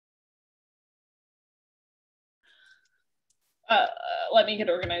Let me get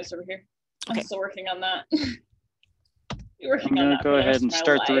organized over here. Okay. I'm still working on that. I'm going to go ahead and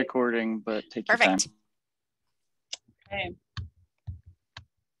start the recording, but take your time. Okay.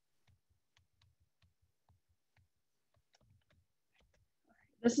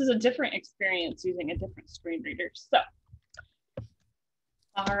 This is a different experience using a different screen reader. So,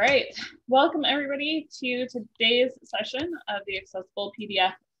 all right. Welcome everybody to today's session of the Accessible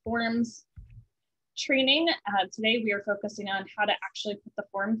PDF Forms training. Today we are focusing on how to actually put the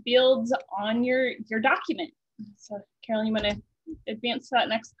form fields on your document. So Carolyn, you want to advance to that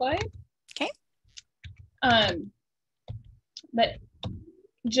next slide? Okay. But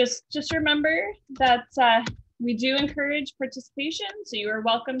just remember that we do encourage participation, so you are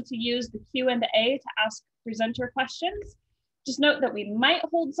welcome to use the Q&A to ask presenter questions. Just note that we might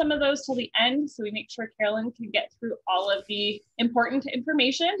hold some of those till the end, so we make sure Carolyn can get through all of the important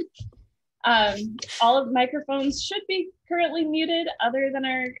information. All of the microphones should be currently muted other than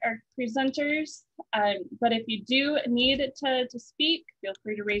our presenters. But if you do need to speak, feel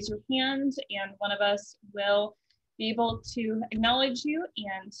free to raise your hand and one of us will be able to acknowledge you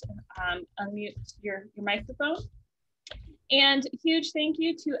and unmute your microphone. And huge thank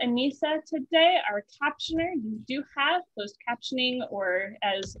you to Anissa today, our captioner. You do have closed captioning, or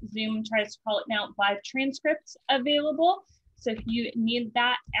as Zoom tries to call it now, live transcripts available. So if you need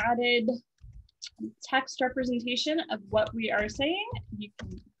that added text representation of what we are saying, you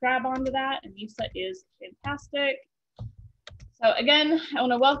can grab onto that. Anissa is fantastic. So again, I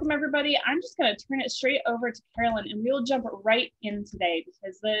want to welcome everybody. I'm just going to turn it straight over to Carolyn and we'll jump right in today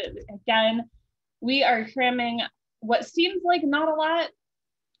because again, we are cramming what seems like not a lot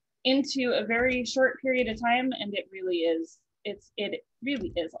into a very short period of time, and it really is. It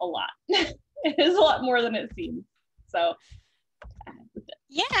really is a lot. It is a lot more than it seems. So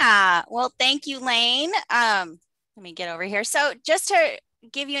yeah, well, thank you, Lane. Let me get over here. So just to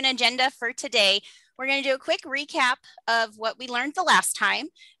give you an agenda for today, we're going to do a quick recap of what we learned the last time,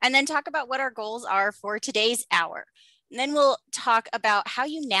 and then talk about what our goals are for today's hour. And then we'll talk about how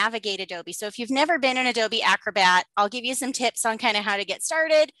you navigate Adobe. So if you've never been in Adobe Acrobat, I'll give you some tips on kind of how to get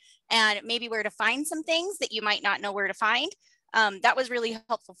started and maybe where to find some things that you might not know where to find. That was really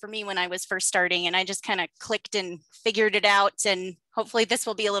helpful for me when I was first starting, and I just kind of clicked and figured it out, and hopefully this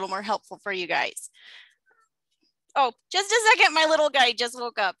will be a little more helpful for you guys. Oh, just a second, my little guy just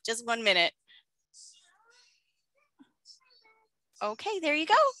woke up, just 1 minute. Okay, there you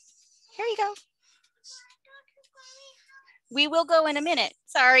go. Here you go. We will go in a minute.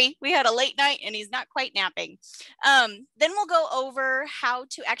 Sorry, we had a late night and he's not quite napping. Then we'll go over how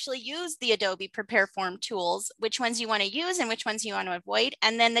to actually use the Adobe Prepare Form tools, which ones you want to use and which ones you want to avoid,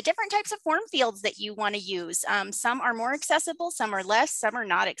 and then the different types of form fields that you want to use. Some are more accessible, some are less, some are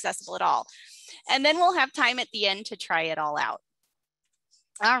not accessible at all. And then we'll have time at the end to try it all out.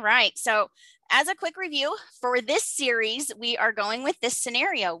 All right, so as a quick review, for this series, we are going with this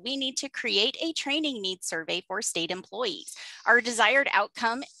scenario. We need to create a training needs survey for state employees. Our desired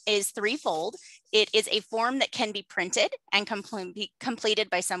outcome is threefold. It is a form that can be printed and completed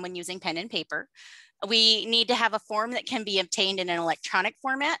by someone using pen and paper. We need to have a form that can be obtained in an electronic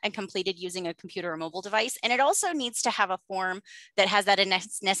format and completed using a computer or mobile device. And it also needs to have a form that has that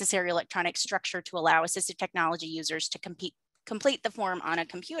necessary electronic structure to allow assistive technology users to complete the form on a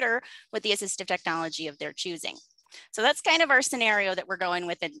computer with the assistive technology of their choosing. So that's kind of our scenario that we're going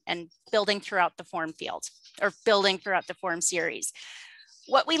with and building throughout the form field, or building throughout the form series.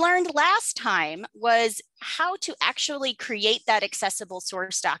 What we learned last time was how to actually create that accessible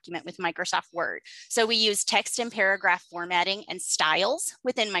source document with Microsoft Word. So we use text and paragraph formatting and styles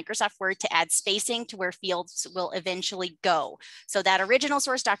within Microsoft Word to add spacing to where fields will eventually go. So that original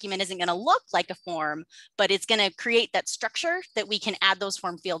source document isn't going to look like a form, but it's going to create that structure that we can add those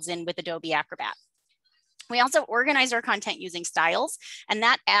form fields in with Adobe Acrobat. We also organize our content using styles, and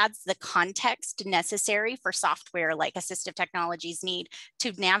that adds the context necessary for software like assistive technologies need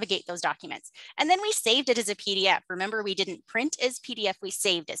to navigate those documents. And then we saved it as a PDF. Remember, we didn't print as PDF, we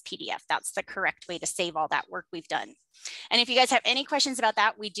saved as PDF. That's the correct way to save all that work we've done. And if you guys have any questions about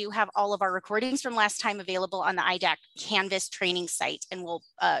that, we do have all of our recordings from last time available on the IDAC Canvas training site, and we'll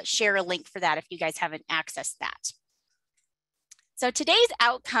share a link for that if you guys haven't accessed that. So today's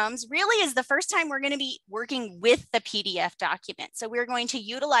outcomes really is the first time we're going to be working with the PDF document. So we're going to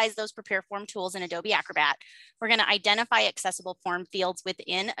utilize those Prepare Form tools in Adobe Acrobat. We're going to identify accessible form fields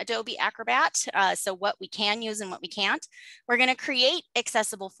within Adobe Acrobat, so what we can use and what we can't. We're going to create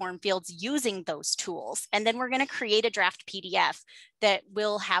accessible form fields using those tools. And then we're going to create a draft PDF that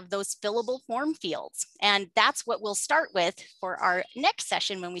will have those fillable form fields. And that's what we'll start with for our next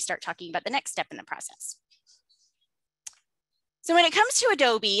session when we start talking about the next step in the process. So when it comes to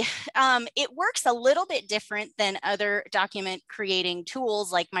Adobe, it works a little bit different than other document creating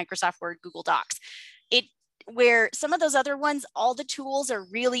tools like Microsoft Word, Google Docs. Where some of those other ones, all the tools are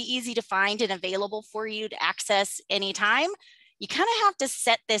really easy to find and available for you to access anytime. You kind of have to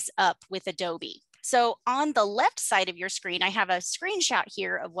set this up with Adobe. So on the left side of your screen, I have a screenshot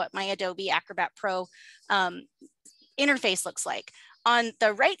here of what my Adobe Acrobat Pro interface looks like. On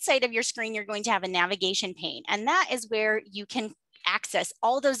the right side of your screen, you're going to have a navigation pane, and that is where you can access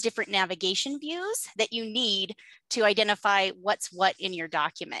all those different navigation views that you need to identify what's what in your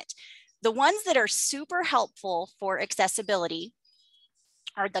document. The ones that are super helpful for accessibility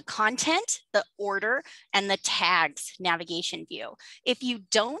are the content, the order, and the tags navigation view. If you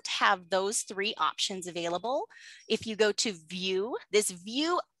don't have those three options available, if you go to view, this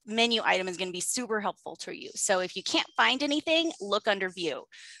view menu item is going to be super helpful to you. So if you can't find anything, look under view.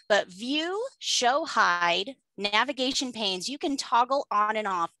 But view, show, hide, navigation panes, you can toggle on and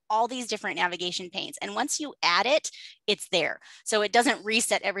off all these different navigation panes. And once you add it, it's there. So it doesn't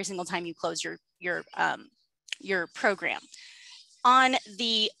reset every single time you close your program. On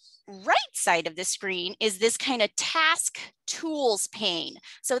the right side of the screen is this kind of task tools pane.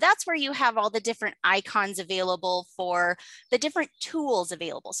 So that's where you have all the different icons available for the different tools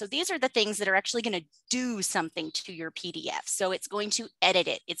available. So these are the things that are actually going to do something to your PDF. So it's going to edit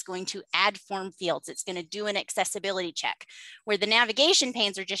it. It's going to add form fields. It's going to do an accessibility check. Where the navigation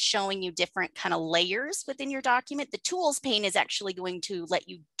panes are just showing you different kind of layers within your document. The tools pane is actually going to let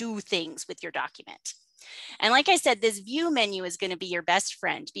you do things with your document. And like I said, this view menu is going to be your best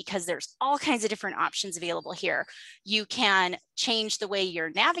friend because there's all kinds of different options available here. You can change the way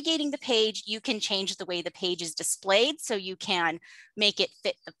you're navigating the page. You can change the way the page is displayed. So you can make it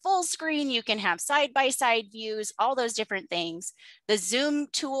fit the full screen. You can have side-by-side views, all those different things. The zoom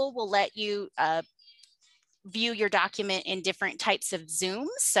tool will let you view your document in different types of zooms.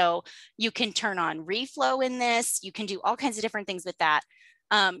 So you can turn on reflow in this. You can do all kinds of different things with that.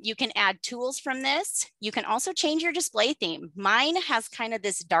 You can add tools from this. You can also change your display theme. Mine has kind of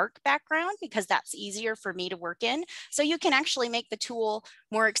this dark background because that's easier for me to work in. So you can actually make the tool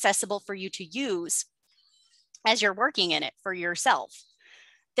more accessible for you to use as you're working in it for yourself.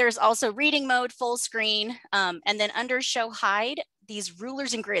 There's also reading mode, full screen, and then under show hide, these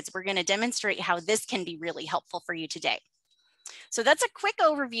rulers and grids, we're going to demonstrate how this can be really helpful for you today. So that's a quick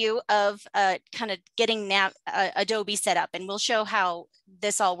overview of kind of getting Adobe set up, and we'll show how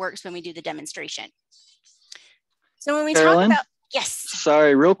this all works when we do the demonstration. So when we talk about, yes.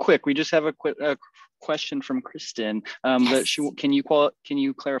 Sorry, real quick, we just have a quick question from Kristen. Yes. Can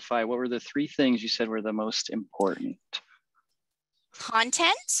you clarify what were the three things you said were the most important?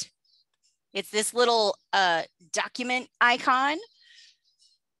 Content. It's this little document icon.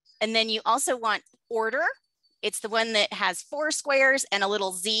 And then you also want order. It's the one that has 4 squares and a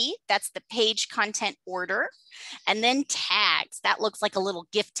little Z. That's the page content order. And then tags. That looks like a little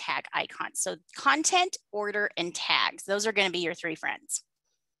gift tag icon. So content, order, and tags. Those are going to be your 3 friends.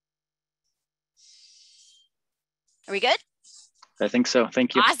 Are we good? I think so.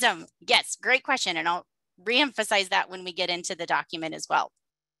 Thank you. Awesome. Yes, great question. And I'll reemphasize that when we get into the document as well.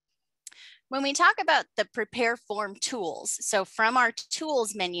 When we talk about the prepare form tools, so from our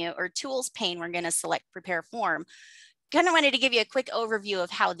tools menu or tools pane, we're going to select prepare form. Kind of wanted to give you a quick overview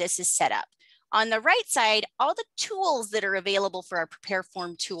of how this is set up. On the right side, all the tools that are available for our prepare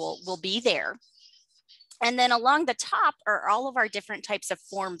form tool will be there. And then along the top are all of our different types of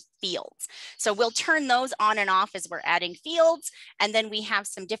form fields. So we'll turn those on and off as we're adding fields. And then we have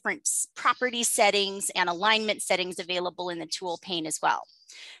some different property settings and alignment settings available in the tool pane as well.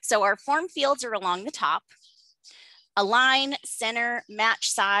 So our form fields are along the top. Align, center, match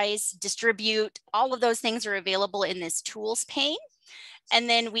size, distribute, all of those things are available in this tools pane. And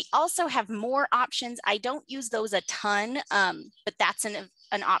then we also have more options. I don't use those a ton, but that's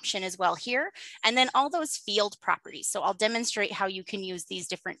an option as well here. And then all those field properties. So I'll demonstrate how you can use these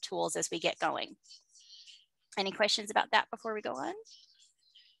different tools as we get going. Any questions about that before we go on?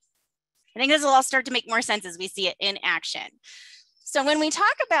 I think this will all start to make more sense as we see it in action. So when we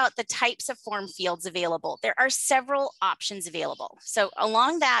talk about the types of form fields available, there are several options available. So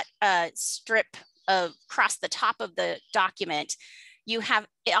along that strip across the top of the document, you have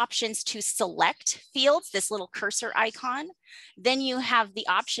options to select fields, this little cursor icon. Then you have the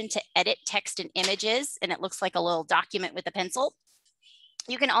option to edit text and images, and it looks like a little document with a pencil.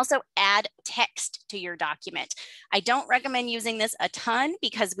 You can also add text to your document. I don't recommend using this a ton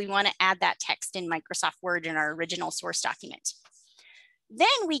because we want to add that text in Microsoft Word in our original source document. Then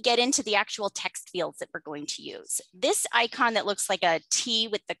we get into the actual text fields that we're going to use. This icon that looks like a T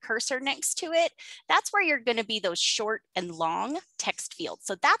with the cursor next to it, that's where you're going to be those short and long text fields.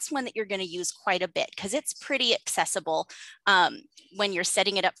 So that's one that you're going to use quite a bit because it's pretty accessible when you're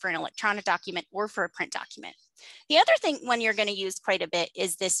setting it up for an electronic document or for a print document. The other thing one you're going to use quite a bit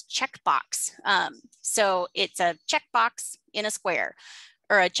is this checkbox. So it's a checkbox in a square,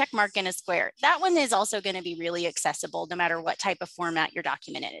 or a check mark in a square. That one is also going to be really accessible no matter what type of format your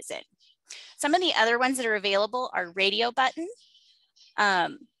document is in. Some of the other ones that are available are radio button,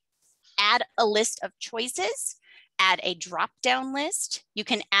 add a list of choices, add a drop-down list. You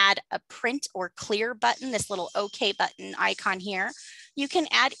can add a print or clear button, this little OK button icon here. You can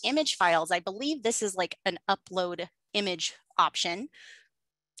add image files. I believe this is like an upload image option.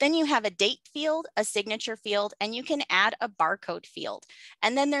 Then you have a date field, a signature field, and you can add a barcode field.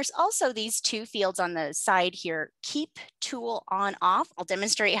 And then there's also these two fields on the side here, keep tool on off. I'll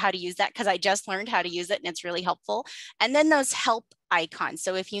demonstrate how to use that because I just learned how to use it and it's really helpful. And then those help icons.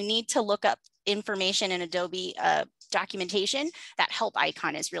 So if you need to look up information in Adobe documentation, that help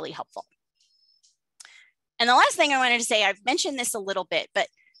icon is really helpful. And the last thing I wanted to say, I've mentioned this a little bit, but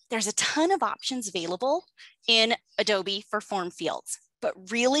there's a ton of options available in Adobe for form fields.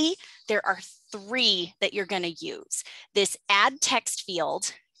 But really, there are three that you're going to use. This add text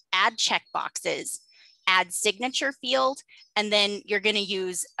field, add checkboxes, add signature field, and then you're going to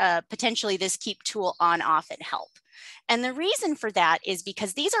use potentially this keep tool on, off, and help. And the reason for that is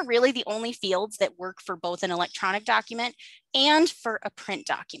because these are really the only fields that work for both an electronic document and for a print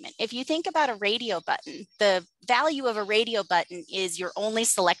document. If you think about a radio button, the value of a radio button is you're only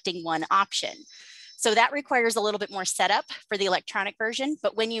selecting one option. So that requires a little bit more setup for the electronic version,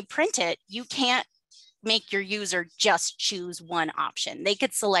 but when you print it, you can't make your user just choose one option. They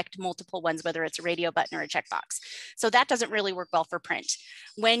could select multiple ones, whether it's a radio button or a checkbox. So that doesn't really work well for print.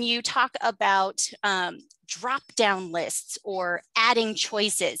 When you talk about drop-down lists or adding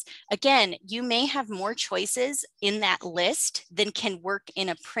choices, again, you may have more choices in that list than can work in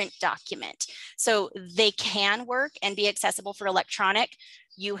a print document. So they can work and be accessible for electronic.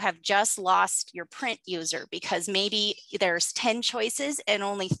 You have just lost your print user because maybe there's 10 choices and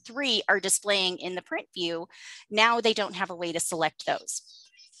only 3 are displaying in the print view. Now they don't have a way to select those.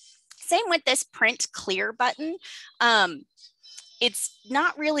 Same with this print clear button. It's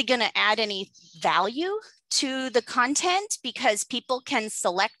not really going to add any value to the content because people can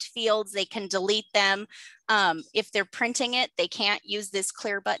select fields, they can delete them. If they're printing it, they can't use this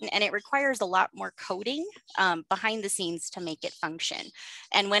clear button, and it requires a lot more coding behind the scenes to make it function.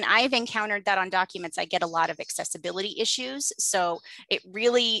 And when I've encountered that on documents, I get a lot of accessibility issues. So it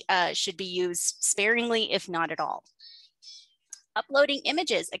really should be used sparingly, if not at all. Uploading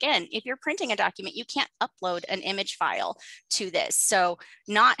images. Again, if you're printing a document, you can't upload an image file to this. So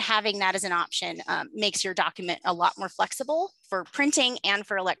not having that as an option makes your document a lot more flexible for printing and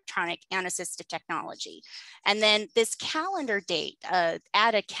for electronic and assistive technology. And then this calendar date,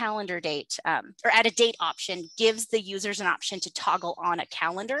 add a calendar date or add a date option gives the users an option to toggle on a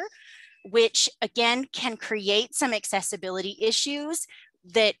calendar, which again can create some accessibility issues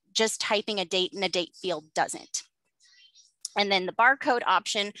that just typing a date in a date field doesn't. And then the barcode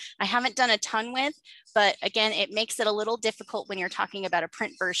option, I haven't done a ton with, but again, it makes it a little difficult when you're talking about a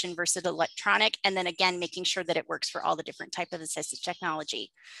print version versus electronic. And then again, making sure that it works for all the different types of assistive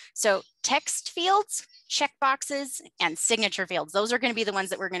technology. So text fields, checkboxes, and signature fields. Those are going to be the ones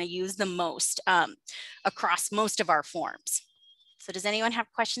that we're going to use the most across most of our forms. So does anyone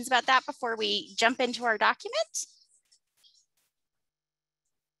have questions about that before we jump into our document?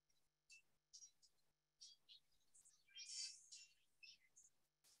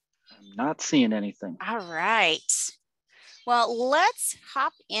 Not seeing anything. All right. Well, let's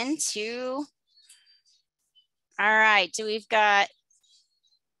hop into, all right, so we've got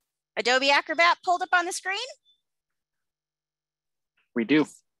Adobe Acrobat pulled up on the screen? We do.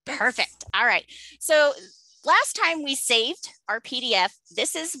 Perfect. All right. So last time we saved our PDF,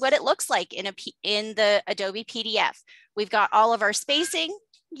 this is what it looks like in the Adobe PDF. We've got all of our spacing.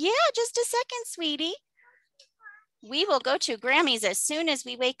 Yeah, just a second, sweetie. We will go to Grammys as soon as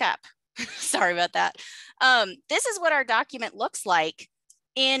we wake up. Sorry about that. This is what our document looks like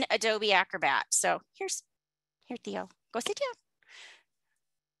in Adobe Acrobat. So here, Theo, go sit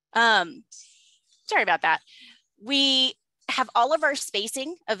down. Sorry about that. We have all of our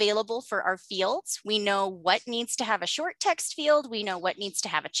spacing available for our fields. We know what needs to have a short text field. We know what needs to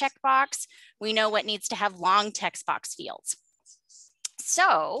have a checkbox. We know what needs to have long text box fields.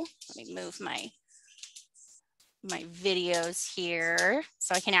 So let me move my videos here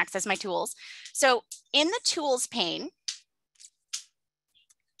so I can access my tools. So in the tools pane,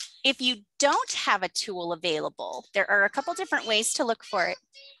 If you don't have a tool available, there are a couple different ways to look for it.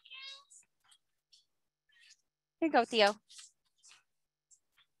 Here you go, Theo.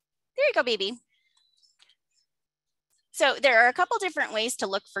 There you go, baby. So there are a couple different ways to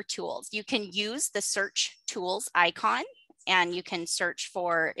look for tools. You can use the search tools icon, and you can search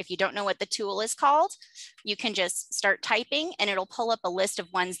for, if you don't know what the tool is called, you can just start typing and it'll pull up a list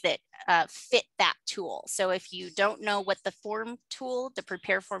of ones that fit that tool. So if you don't know what the form tool, the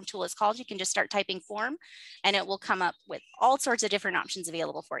prepare form tool is called, you can just start typing form and it will come up with all sorts of different options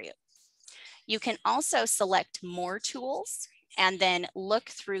available for you. You can also select more tools and then look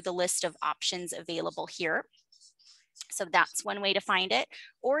through the list of options available here. So that's one way to find it.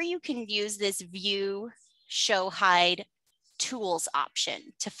 Or you can use this view, show, hide tools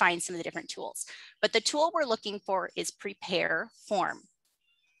option to find some of the different tools. But the tool we're looking for is prepare form.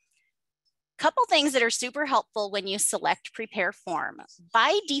 Couple things that are super helpful when you select prepare form.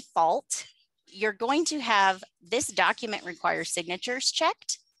 By default, you're going to have this document requires signatures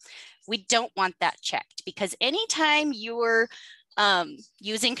checked. We don't want that checked because anytime you're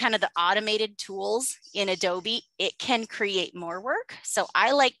using kind of the automated tools in Adobe, it can create more work. So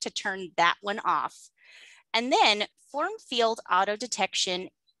I like to turn that one off. And then form field auto detection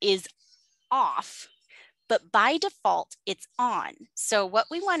is off, but by default it's on. So what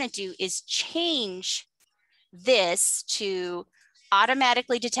we want to do is change this to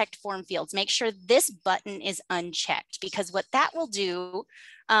automatically detect form fields. Make sure this button is unchecked, because what that will do,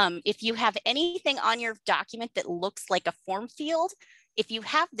 if you have anything on your document that looks like a form field, if you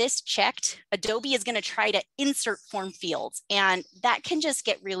have this checked, Adobe is going to try to insert form fields, and that can just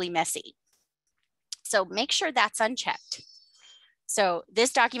get really messy. So make sure that's unchecked. So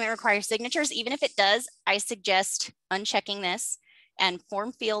this document requires signatures. Even if it does, I suggest unchecking this, and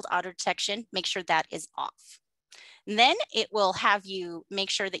form field auto detection, make sure that is off. And then it will have you make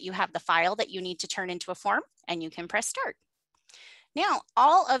sure that you have the file that you need to turn into a form, and you can press start. Now,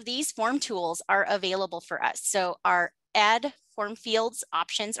 all of these form tools are available for us. So our add form fields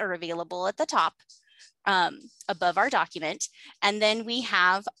options are available at the top above our document. And then we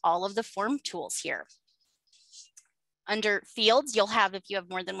have all of the form tools here. Under fields, you'll have, if you have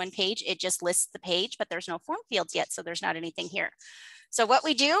more than one page, it just lists the page, but there's no form fields yet, so there's not anything here. So what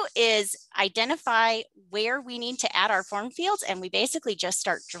we do is identify where we need to add our form fields, and we basically just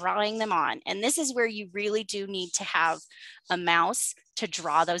start drawing them on. And this is where you really do need to have a mouse to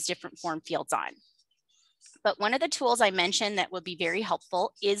draw those different form fields on. But one of the tools I mentioned that would be very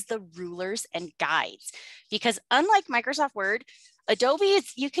helpful is the rulers and guides, because unlike Microsoft Word, Adobe,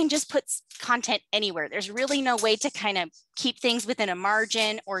 you can just put content anywhere. There's really no way to kind of keep things within a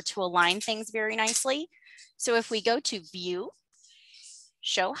margin or to align things very nicely. So if we go to View,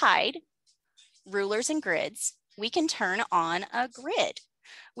 Show, Hide, Rulers and Grids, we can turn on a grid.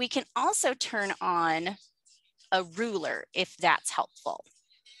 We can also turn on a ruler if that's helpful.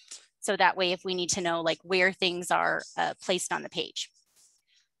 So that way, if we need to know like where things are placed on the page.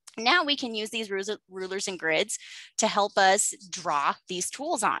 Now we can use these rulers and grids to help us draw these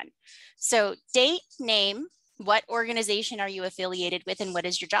tools on. So date, name, what organization are you affiliated with, and what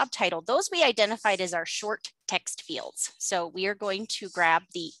is your job title? Those we identified as our short text fields. So we are going to grab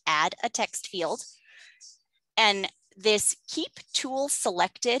the add a text field, and this keep tool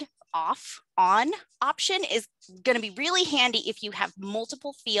selected off on option is going to be really handy if you have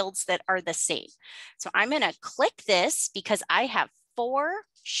multiple fields that are the same. So I'm going to click this because I have 4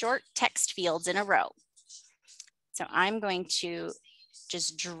 short text fields in a row. So I'm going to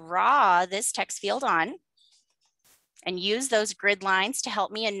just draw this text field on and use those grid lines to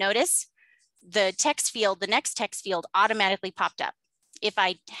help me. And notice the text field, the next text field automatically popped up. If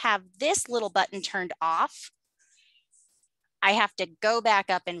I have this little button turned off, I have to go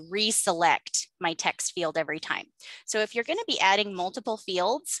back up and reselect my text field every time. So if you're going to be adding multiple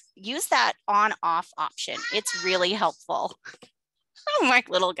fields, use that on off option. It's really helpful. Oh, my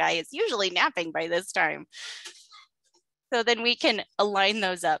little guy is usually napping by this time. So then we can align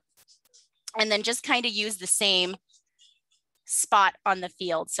those up and then just kind of use the same spot on the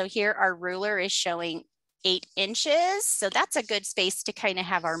field. So here our ruler is showing 8 inches. So that's a good space to kind of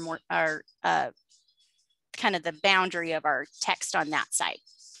have our kind of the boundary of our text on that side.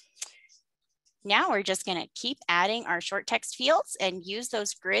 Now we're just going to keep adding our short text fields and use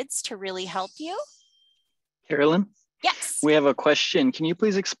those grids to really help you. Carolyn? Yes. We have a question. Can you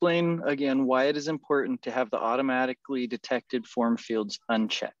please explain again why it is important to have the automatically detected form fields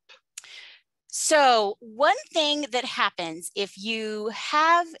unchecked? So one thing that happens if you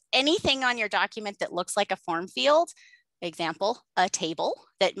have anything on your document that looks like a form field, example, a table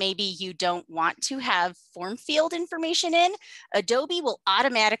that maybe you don't want to have form field information in, Adobe will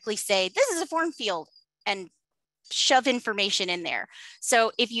automatically say, this is a form field, and shove information in there.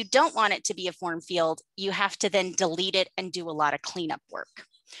 So if you don't want it to be a form field, you have to then delete it and do a lot of cleanup work.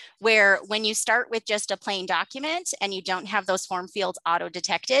 Where when you start with just a plain document and you don't have those form fields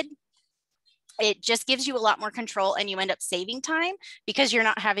auto-detected, it just gives you a lot more control and you end up saving time because you're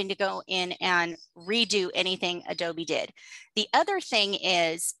not having to go in and redo anything Adobe did. The other thing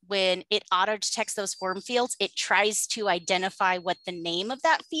is when it auto detects those form fields, it tries to identify what the name of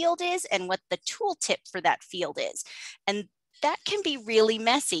that field is and what the tooltip for that field is. And that can be really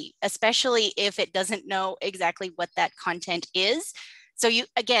messy, especially if it doesn't know exactly what that content is. So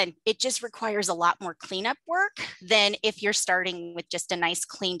again, it just requires a lot more cleanup work than if you're starting with just a nice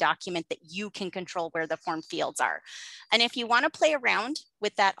clean document that you can control where the form fields are. And if you want to play around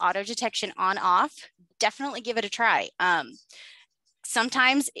with that auto detection on off, definitely give it a try.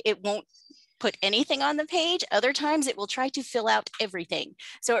 Sometimes it won't put anything on the page. Other times it will try to fill out everything.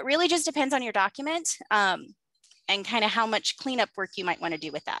 So it really just depends on your document and kind of how much cleanup work you might want to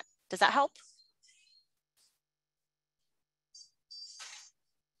do with that. Does that help?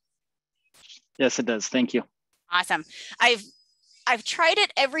 Yes, it does. Thank you. Awesome. I've tried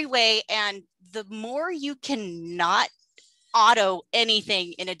it every way, and the more you can not auto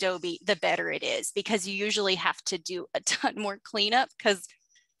anything in Adobe, the better it is, because you usually have to do a ton more cleanup because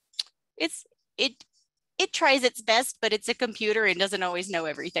it tries its best, but it's a computer and doesn't always know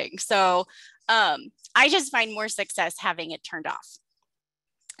everything. So I just find more success having it turned off.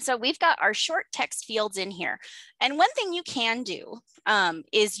 So we've got our short text fields in here. And one thing you can do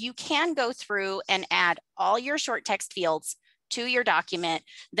is you can go through and add all your short text fields to your document,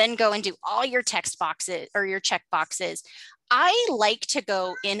 then go and do all your text boxes or your check boxes. I like to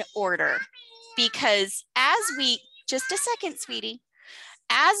go in order because just a second, sweetie.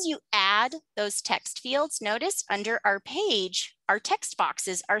 As you add those text fields, notice under our page, our text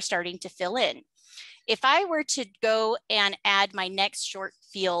boxes are starting to fill in. If I were to go and add my next short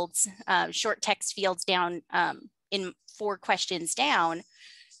text fields down in 4 questions down,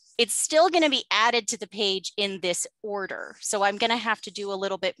 it's still going to be added to the page in this order. So I'm going to have to do a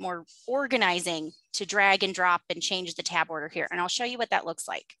little bit more organizing to drag and drop and change the tab order here. And I'll show you what that looks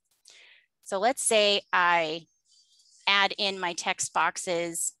like. So let's say I add in my text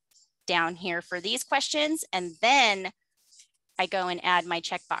boxes down here for these questions, and then I go and add my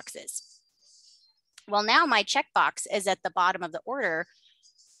check boxes. Well, now my checkbox is at the bottom of the order,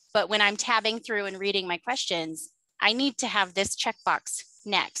 but when I'm tabbing through and reading my questions, I need to have this checkbox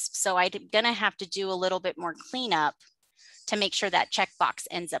next. So I'm gonna have to do a little bit more cleanup to make sure that checkbox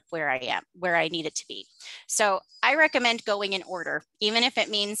ends up where I need it to be. So I recommend going in order, even if it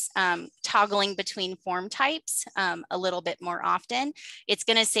means toggling between form types a little bit more often. It's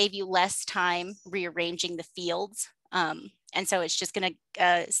gonna save you less time rearranging the fields. And so it's just going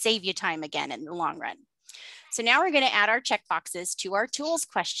to save you time again in the long run. So now we're going to add our checkboxes to our tools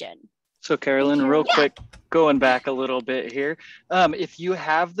question. So Carolyn, real quick, going back a little bit here. If you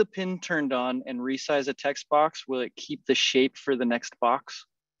have the pin turned on and resize a text box, will it keep the shape for the next box?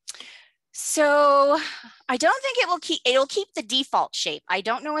 So I don't think it'll keep the default shape. I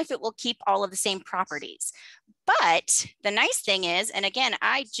don't know if it will keep all of the same properties. But the nice thing is, and again,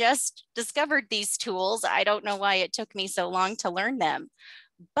 I just discovered these tools. I don't know why it took me so long to learn them,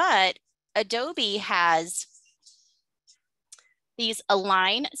 but Adobe has these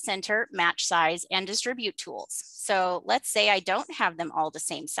align, center, match size, and distribute tools. So let's say I don't have them all the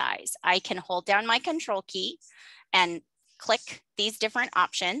same size. I can hold down my control key and click these different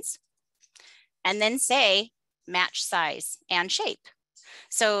options and then say match size and shape.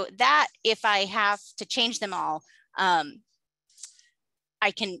 So that if I have to change them all,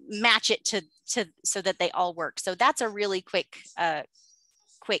 I can match it to so that they all work. So that's a really quick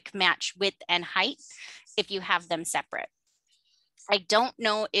match width and height if you have them separate. I don't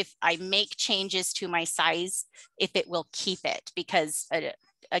know if I make changes to my size, if it will keep it, because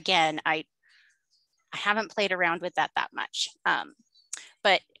again, I haven't played around with that much.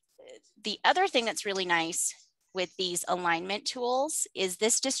 But the other thing that's really nice with these alignment tools is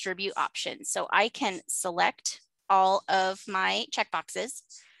this distribute option. So I can select all of my checkboxes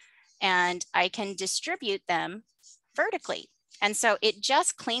and I can distribute them vertically. And so it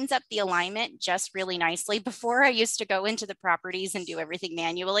just cleans up the alignment just really nicely. Before I used to go into the properties and do everything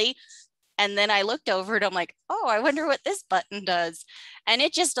manually. And then I looked over it, I'm like, oh, I wonder what this button does. And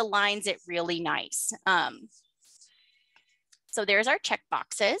it just aligns it really nice. So there's our check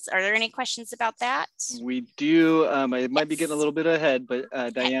boxes. Are there any questions about that? We do. I might be getting a Yes. little bit ahead, but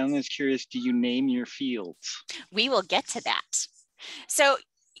Diane is curious, do you name your fields? We will get to that. So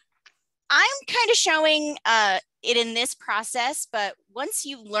I'm kind of showing it in this process, but once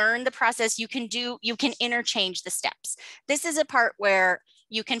you learn the process, you can interchange the steps. This is a part where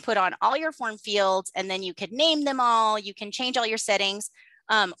you can put on all your form fields and then you could name them all. You can change all your settings,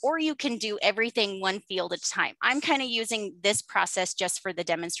 or you can do everything one field at a time. I'm kind of using this process just for the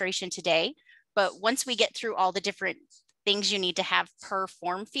demonstration today, but once we get through all the different things you need to have per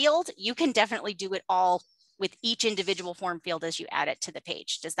form field, you can definitely do it all with each individual form field as you add it to the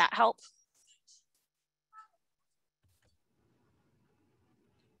page. Does that help?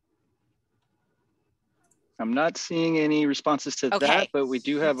 I'm not seeing any responses to that, but we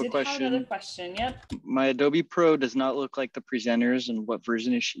do have a question. Have another question. Yep. My Adobe Pro does not look like the presenters, and what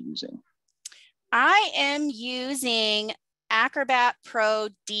version is she using? I am using Acrobat Pro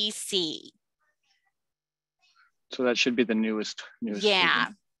DC. So that should be the newest Yeah.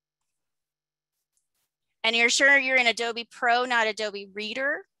 version. And you're sure you're in Adobe Pro, not Adobe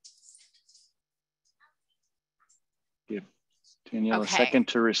Reader? Give Danielle a second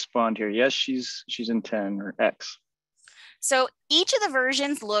to respond here. Yes, she's in 10 or X. So each of the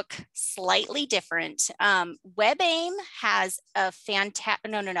versions look slightly different. WebAIM has a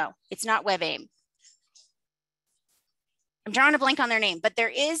fantastic, no, it's not WebAIM. I'm drawing a blank on their name, but there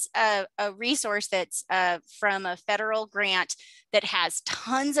is a resource that's from a federal grant that has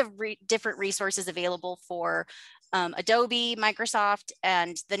tons of different resources available for Adobe, Microsoft.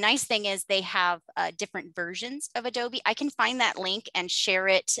 And the nice thing is they have different versions of Adobe. I can find that link and share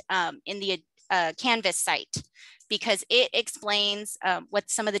it in the Canvas site, because it explains what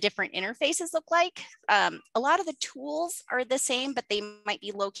some of the different interfaces look like. A lot of the tools are the same, but they might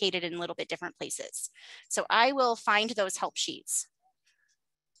be located in a little bit different places. So I will find those help sheets.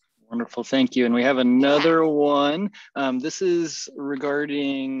 Wonderful, thank you. And we have another one. This is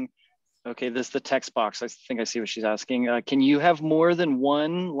regarding, okay, this is the text box. I think I see what she's asking. Can you have more than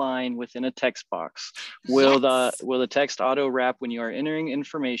one line within a text box? Will the text auto wrap when you are entering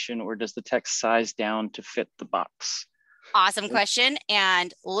information, or does the text size down to fit the box? Awesome question.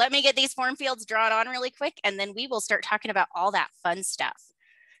 And let me get these form fields drawn on really quick, and then we will start talking about all that fun stuff.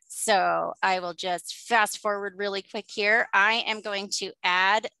 So I will just fast forward really quick here. I am going to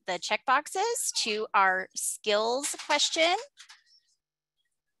add the checkboxes to our skills question.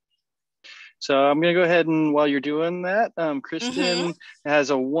 So I'm going to go ahead and while you're doing that, Kristen has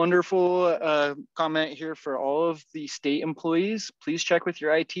a wonderful comment here for all of the state employees. Please check with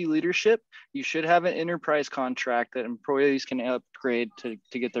your IT leadership. You should have an enterprise contract that employees can upgrade to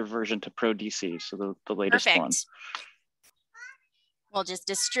get their version to Pro DC, so the latest one. We'll just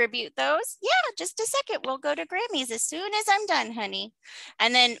distribute those. Yeah, just a second. We'll go to Grammys as soon as I'm done, honey.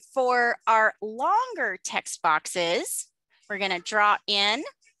 And then for our longer text boxes, we're going to draw in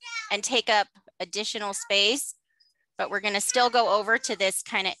and take up additional space, but we're going to still go over to this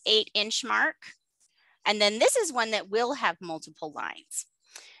kind of 8-inch mark. And then this is one that will have multiple lines.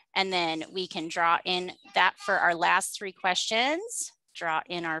 And then we can draw in that for our last 3 questions, draw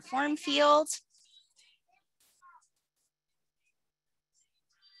in our form field.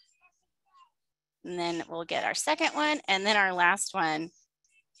 And then we'll get our second one, and then our last one.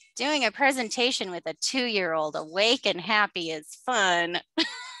 Doing a presentation with a 2-year-old awake and happy is fun.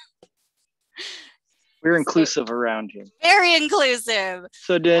 We're inclusive around here. Very inclusive.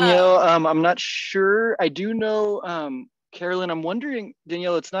 So Danielle, I'm not sure. I do know, Carolyn, I'm wondering,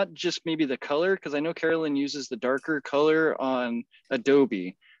 Danielle, it's not just maybe the color, because I know Carolyn uses the darker color on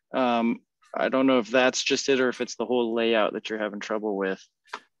Adobe. I don't know if that's just it or if it's the whole layout that you're having trouble with.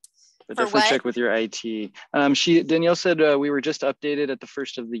 But definitely check with your IT. Danielle said we were just updated at the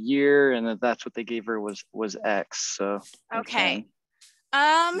first of the year, and that's what they gave her was X. So okay.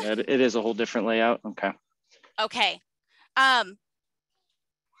 Yeah, it is a whole different layout. Okay. Okay. Yeah,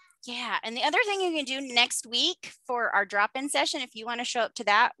 and the other thing you can do next week for our drop-in session, if you want to show up to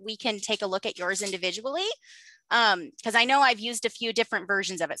that, we can take a look at yours individually. Because I know I've used a few different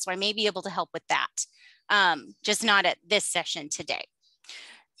versions of it, so I may be able to help with that. Just not at this session today.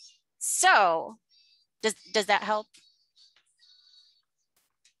 So does that help?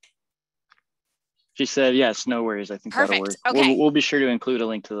 She said, yes, no worries. I think that'll work. Okay. We'll be sure to include a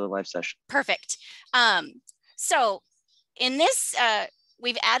link to the live session. Perfect. So in this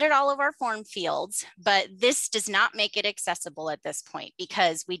we've added all of our form fields, but this does not make it accessible at this point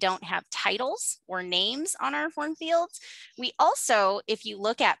because we don't have titles or names on our form fields. We also, if you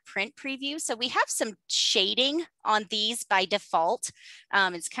look at print preview, so we have some shading on these by default.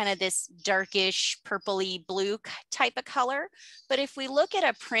 It's kind of this darkish purpley blue type of color. But if we look at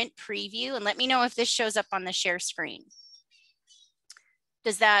a print preview, and let me know if this shows up on the share screen.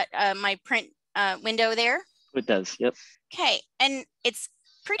 Does that, my print window there? It does, yep. Okay, and it's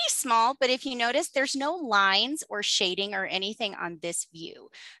pretty small, but if you notice, there's no lines or shading or anything on this view.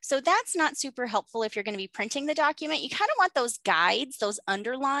 So that's not super helpful if you're going to be printing the document. You kind of want those guides, those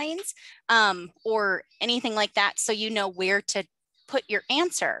underlines, or anything like that so you know where to put your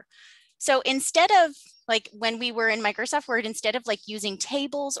answer. So instead of like when we were in Microsoft Word, instead of like using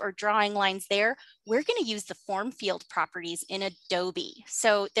tables or drawing lines there, we're going to use the form field properties in Adobe.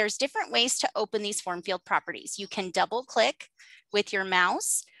 So there's different ways to open these form field properties. You can double click with your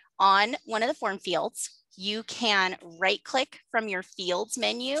mouse on one of the form fields. You can right click from your fields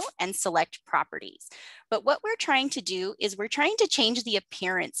menu and select properties. But what we're trying to do is we're trying to change the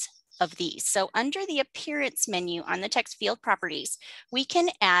appearance of these. So under the appearance menu on the text field properties, we can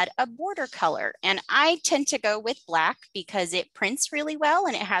add a border color. And I tend to go with black because it prints really well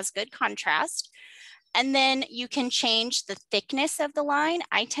and it has good contrast. And then you can change the thickness of the line.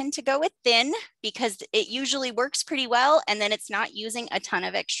 I tend to go with thin because it usually works pretty well. And then it's not using a ton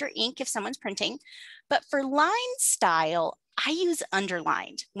of extra ink if someone's printing. But for line style, I use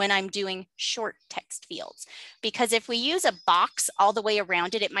underlined when I'm doing short text fields, because if we use a box all the way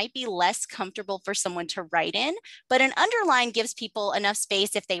around it, it might be less comfortable for someone to write in, but an underline gives people enough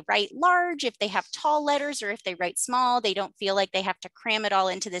space if they write large, if they have tall letters, or if they write small, they don't feel like they have to cram it all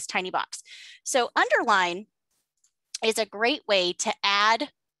into this tiny box. So underline is a great way to add,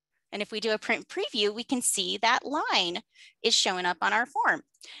 and if we do a print preview, we can see that line is showing up on our form.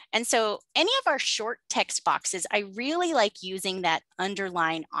 And so any of our short text boxes, I really like using that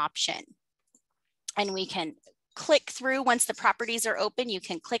underline option. And we can click through, once the properties are open, you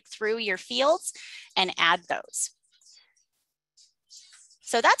can click through your fields and add those.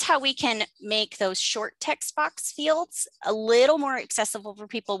 So that's how we can make those short text box fields a little more accessible for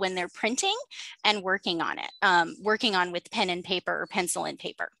people when they're printing and working on it, working on with pen and paper or pencil and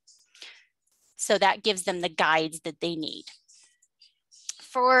paper. So that gives them the guides that they need.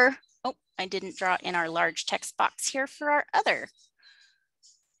 For, oh, I didn't draw in our large text box here for our other.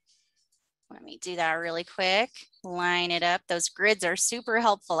 Let me do that really quick. Line it up. Those grids are super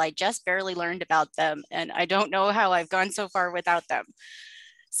helpful. I just barely learned about them and I don't know how I've gone so far without them.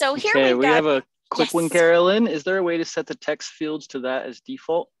 So here we have a quick one, yes. Carolyn. Is there a way to set the text fields to that as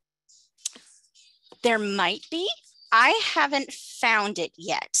default? There might be. I haven't found it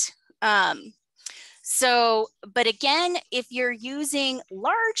yet. But again, if you're using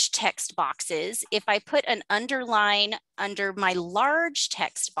large text boxes, if I put an underline under my large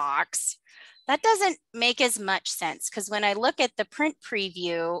text box, that doesn't make as much sense because when I look at the print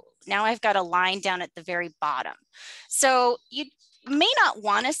preview, now I've got a line down at the very bottom. So you may not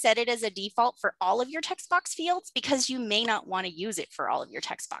want to set it as a default for all of your text box fields because you may not want to use it for all of your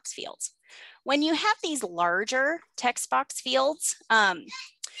text box fields. When you have these larger text box fields,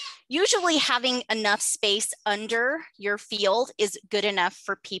 usually having enough space under your field is good enough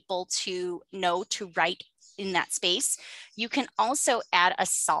for people to know to write in that space. You can also add a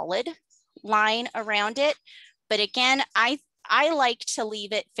solid line around it. But again, I like to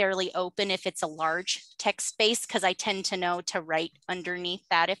leave it fairly open if it's a large text space because I tend to know to write underneath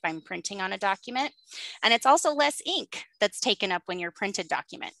that if I'm printing on a document. And it's also less ink that's taken up when you're printed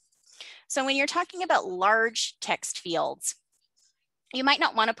document. So when you're talking about large text fields, you might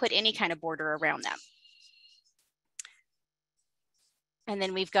not want to put any kind of border around them. And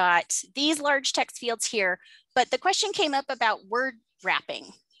then we've got these large text fields here, but the question came up about word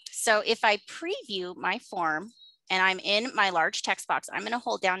wrapping. So if I preview my form and I'm in my large text box, I'm going to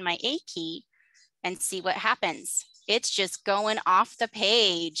hold down my A key and see what happens. It's just going off the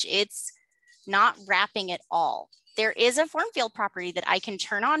page. It's not wrapping at all. There is a form field property that I can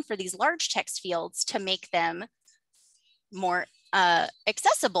turn on for these large text fields to make them more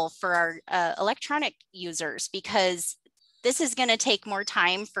accessible for our electronic users, because this is going to take more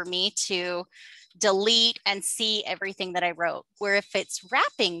time for me to delete and see everything that I wrote. Where if it's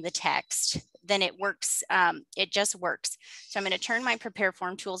wrapping the text, then it works. It just works. So I'm going to turn my prepare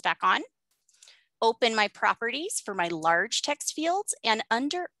form tools back on, open my properties for my large text fields, and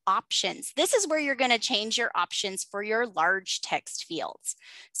under options, this is where you're going to change your options for your large text fields.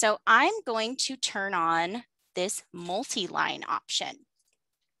 So I'm going to turn on this multi-line option.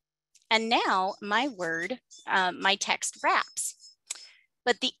 And now my word, my text wraps.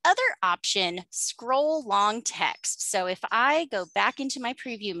 But the other option, scroll long text. So if I go back into my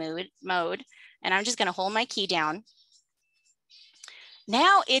preview mode, and I'm just going to hold my key down,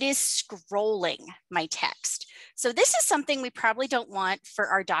 now it is scrolling my text. So this is something we probably don't want for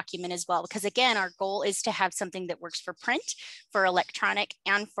our document as well, because again, our goal is to have something that works for print, for electronic,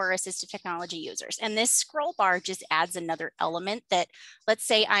 and for assistive technology users. And this scroll bar just adds another element that, let's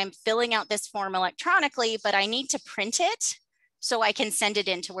say I'm filling out this form electronically, but I need to print it so I can send it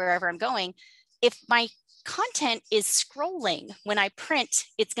into wherever I'm going. If my content is scrolling, when I print,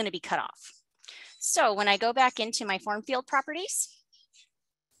 it's going to be cut off. So when I go back into my form field properties,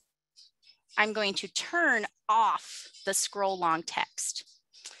 I'm going to turn off the scroll long text.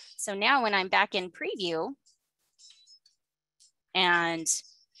 So now when I'm back in preview and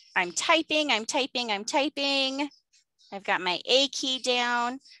I'm typing, I've got my A key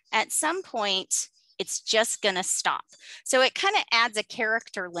down, at some point, it's just gonna stop. So it kind of adds a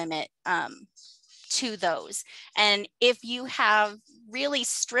character limit to those. And if you have really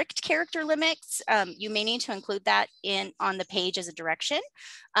strict character limits, you may need to include that on the page as a direction.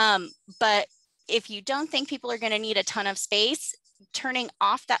 But if you don't think people are going to need a ton of space, turning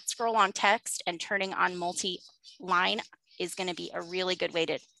off that scroll on text and turning on multi-line is going to be a really good way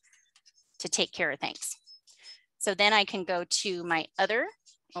to take care of things. So then I can go to my other,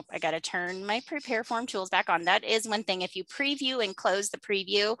 I got to turn my prepare form tools back on. That is one thing. If you preview and close the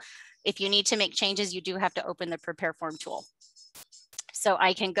preview, if you need to make changes, you do have to open the prepare form tool. So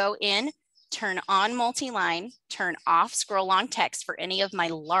I can go in, turn on multi-line, turn off scroll long text for any of my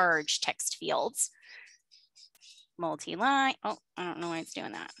large text fields. Multi-line, oh, I don't know why it's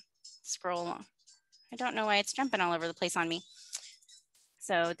doing that. Scroll long. I don't know why it's jumping all over the place on me.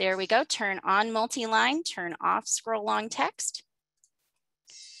 So there we go, turn on multi-line, turn off scroll long text.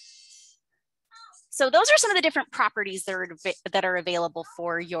 So those are some of the different properties that are available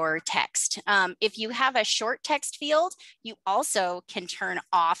for your text. If you have a short text field, you also can turn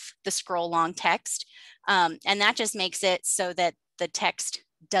off the scroll long text. And that just makes it so that the text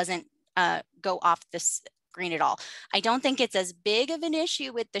doesn't go off the screen at all. I don't think it's as big of an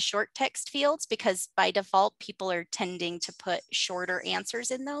issue with the short text fields because by default, people are tending to put shorter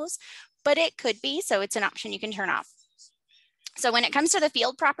answers in those, but it could be, so it's an option you can turn off. So when it comes to the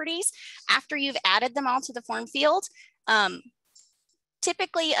field properties, after you've added them all to the form field,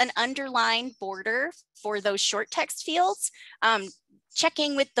 typically an underlined border for those short text fields,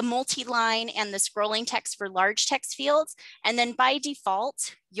 checking with the multi-line and the scrolling text for large text fields. And then by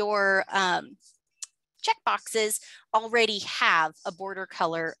default, your checkboxes already have a border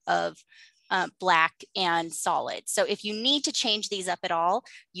color of black and solid. So if you need to change these up at all,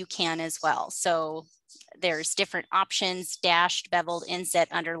 you can as well. So there's different options, dashed, beveled, inset,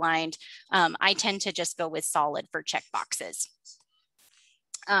 underlined. I tend to just go with solid for checkboxes.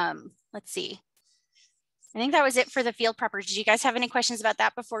 Let's see. I think that was it for the field properties. Did you guys have any questions about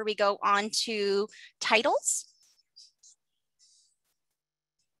that before we go on to titles?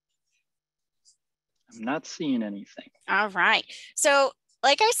 I'm not seeing anything. All right. So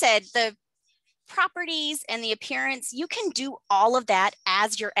like I said, the properties and the appearance, you can do all of that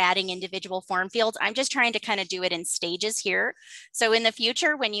as you're adding individual form fields. I'm just trying to kind of do it in stages here. So in the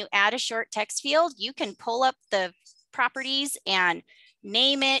future, when you add a short text field, you can pull up the properties and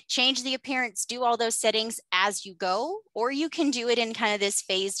name it, change the appearance, do all those settings as you go, or you can do it in kind of this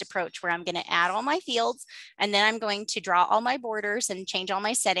phased approach where I'm going to add all my fields and then I'm going to draw all my borders and change all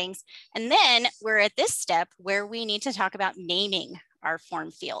my settings. And then we're at this step where we need to talk about naming our form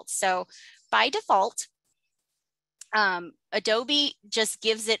fields. So by default, Adobe just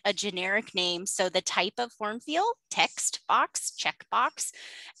gives it a generic name. So the type of form field, text box, checkbox,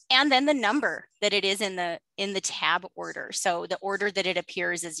 and then the number that it is in the tab order. So the order that it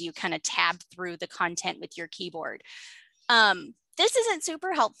appears as you kind of tab through the content with your keyboard. This isn't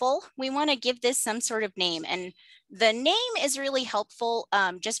super helpful. We want to give this some sort of name, and the name is really helpful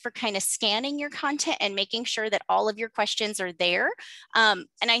just for kind of scanning your content and making sure that all of your questions are there. And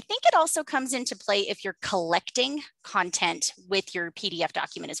I think it also comes into play if you're collecting content with your PDF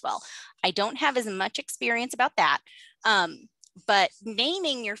document as well. I don't have as much experience about that. But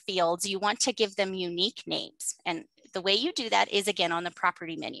naming your fields, you want to give them unique names. And the way you do that is again on the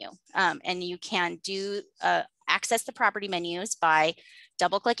property menu. And you can do access the property menus by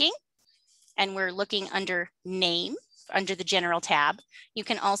double clicking. And we're looking under name under the general tab. You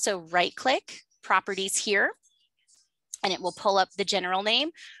can also right click properties here and it will pull up the general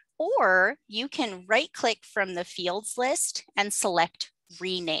name, or you can right click from the fields list and select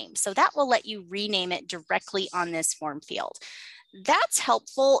rename. So that will let you rename it directly on this form field. That's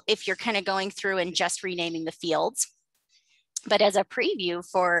helpful if you're kind of going through and just renaming the fields. But as a preview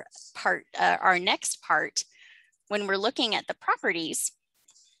for our next part, when we're looking at the properties,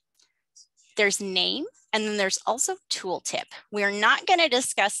 there's name, and then there's also tooltip. We're not going to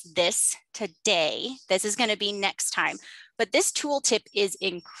discuss this today. This is going to be next time, but this tooltip is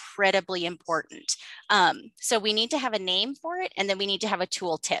incredibly important. So we need to have a name for it, and then we need to have a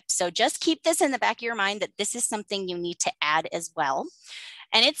tooltip. So just keep this in the back of your mind that this is something you need to add as well.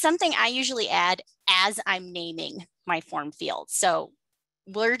 And it's something I usually add as I'm naming my form fields. So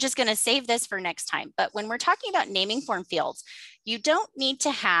we're just going to save this for next time. But when we're talking about naming form fields, you don't need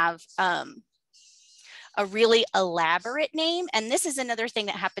to have a really elaborate name. And this is another thing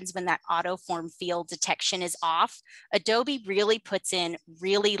that happens when that auto form field detection is off. Adobe really puts in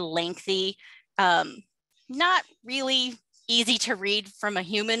really lengthy, not really easy to read from a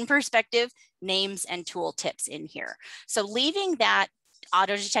human perspective, names and tooltips in here. So leaving that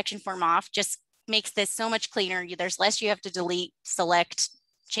auto detection form off just makes this so much cleaner. There's less you have to delete, select,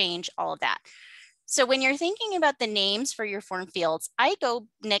 change, all of that. So when you're thinking about the names for your form fields, I go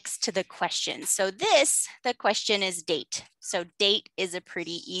next to the question. So the question is date. So date is a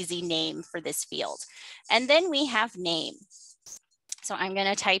pretty easy name for this field. And then we have name. So I'm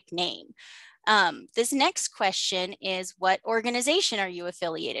going to type name. This next question is, what organization are you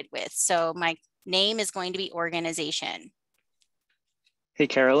affiliated with? So my name is going to be organization. Hey,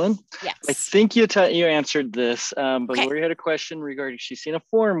 Carolyn. Yes. I think you answered this, but Okay. Lori had a question regarding, she's seen a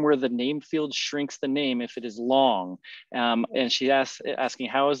form where the name field shrinks the name if it is long. And she asking,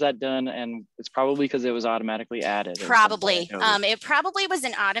 how is that done? And it's probably because it was automatically added. Probably. It probably was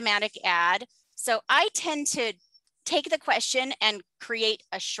an automatic add. So I tend to take the question and create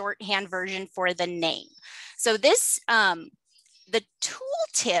a shorthand version for the name. So this, the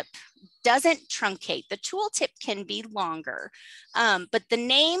tooltip doesn't truncate. The tooltip can be longer, but the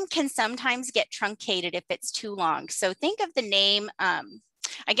name can sometimes get truncated if it's too long. So think of the name,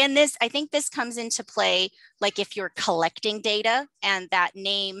 again, I think this comes into play like if you're collecting data and that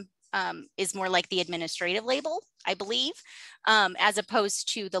name is more like the administrative label, I believe, as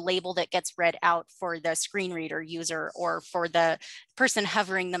opposed to the label that gets read out for the screen reader user or for the person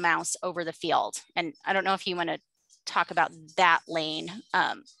hovering the mouse over the field. And I don't know if you want to talk about that lane,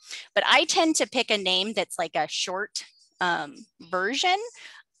 but I tend to pick a name that's like a short version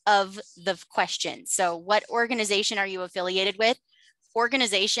of the question. So what organization are you affiliated with?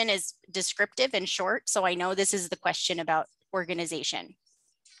 Organization is descriptive and short, so I know this is the question about organization.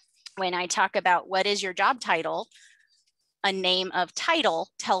 When I talk about what is your job title, a name of title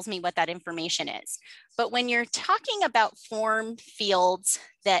tells me what that information is. But when you're talking about form fields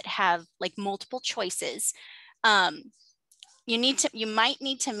that have like multiple choices, you might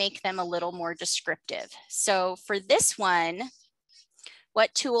need to make them a little more descriptive. So for this one,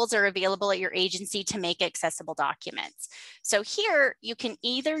 what tools are available at your agency to make accessible documents? So here you can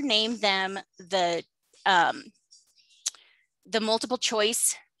either name them the multiple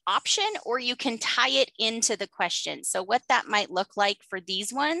choice option, or you can tie it into the question. So what that might look like for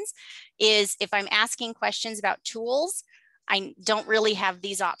these ones is if I'm asking questions about tools, I don't really have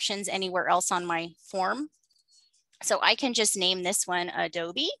these options anywhere else on my form. So I can just name this one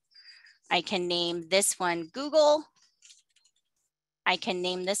Adobe. I can name this one Google. I can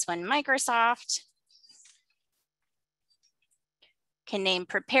name this one Microsoft. Can name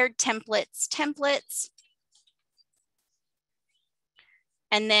prepared templates.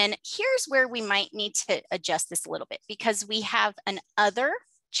 And then here's where we might need to adjust this a little bit, because we have an other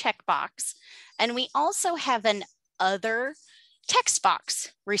checkbox and we also have an other text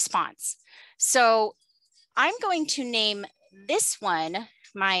box response. So I'm going to name this one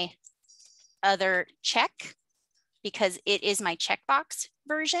my other check because it is my checkbox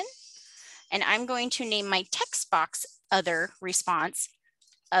version. And I'm going to name my text box other response,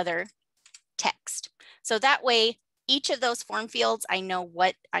 other text. So that way, each of those form fields, I know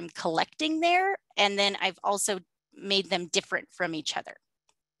what I'm collecting there. And then I've also made them different from each other.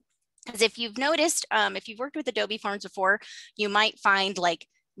 Because if you've noticed, if you've worked with Adobe Forms before, you might find like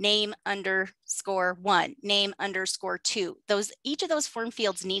name _1, name _2. Each of those form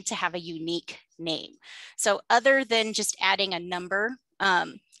fields need to have a unique name. So other than just adding a number,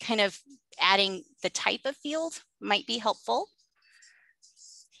 kind of adding the type of field might be helpful.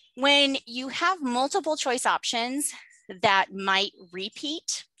 When you have multiple choice options that might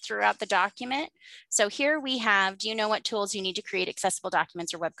repeat throughout the document. So here we have, do you know what tools you need to create accessible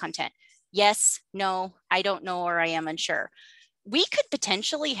documents or web content? Yes, no, I don't know, or I am unsure. We could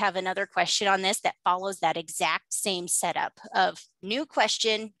potentially have another question on this that follows that exact same setup of new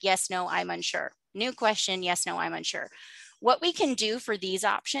question, yes, no, I'm unsure. New question, yes, no, I'm unsure. What we can do for these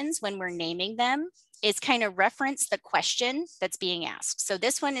options when we're naming them is kind of reference the question that's being asked. So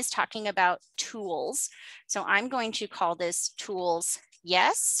this one is talking about tools. So I'm going to call this tools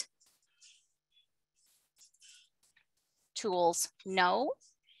yes, tools no,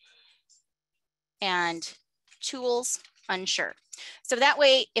 and tools unsure. So that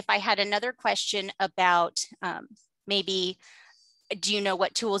way, if I had another question about maybe, do you know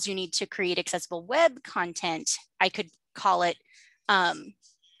what tools you need to create accessible web content? I could call it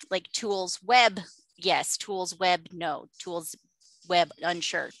like tools web, yes, tools web, no, tools web,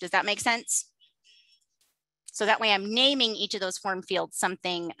 unsure. Does that make sense? So that way I'm naming each of those form fields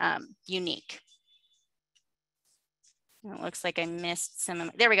something unique. It looks like I missed some of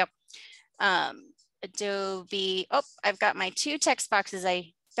my, there we go. Adobe, oh, I've got my 2 text boxes.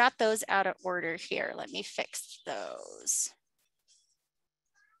 I got those out of order here. Let me fix those.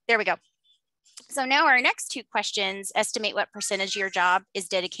 There we go. So now our next 2 questions, estimate what percentage of your job is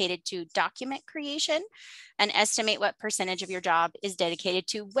dedicated to document creation and estimate what percentage of your job is dedicated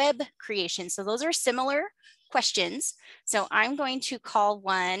to web creation. So those are similar questions. So I'm going to call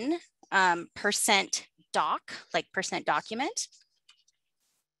one percent doc, like percent document.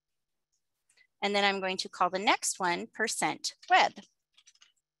 And then I'm going to call the next one percent web.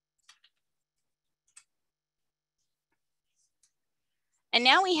 And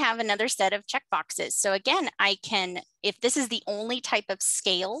now we have another set of checkboxes. So again, I can, if this is the only type of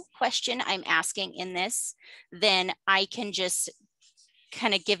scale question I'm asking in this, then I can just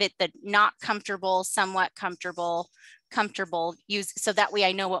kind of give it the not comfortable, somewhat comfortable, comfortable use. So that way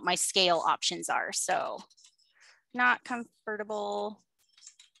I know what my scale options are. So not comfortable.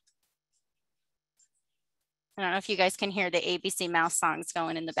 I don't know if you guys can hear the ABC Mouse songs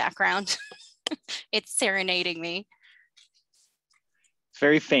going in the background. It's serenading me. It's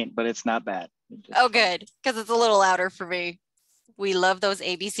very faint, but it's not bad. Oh, good, because it's a little louder for me. We love those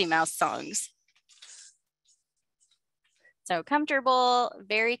ABC Mouse songs. So comfortable,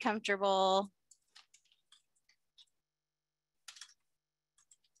 very comfortable.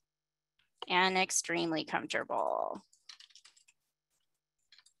 And extremely comfortable.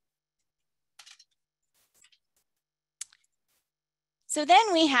 So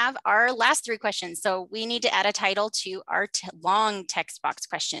then we have our last 3 questions. So we need to add a title to our long text box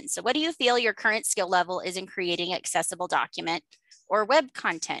questions. So what do you feel your current skill level is in creating accessible document or web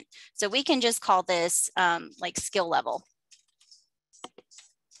content? So we can just call this like skill level.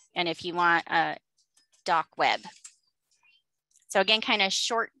 And if you want a doc web. So again, kind of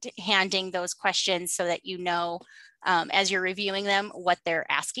shorthanding those questions so that you know as you're reviewing them what they're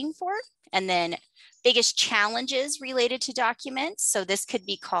asking for. And then biggest challenges related to documents. So this could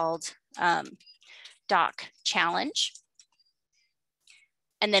be called doc challenge.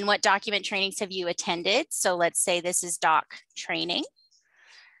 And then what document trainings have you attended? So let's say this is doc training.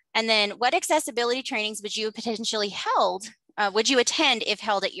 And then what accessibility trainings would you have potentially held? Would you attend if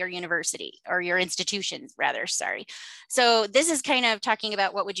held at your university or your institution rather, sorry. So this is kind of talking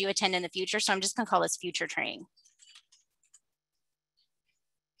about what would you attend in the future. So I'm just gonna call this future training.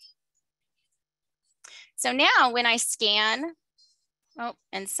 So now when I scan, oh,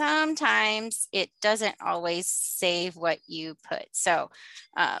 and sometimes it doesn't always save what you put. So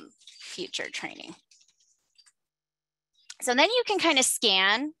future training. So then you can kind of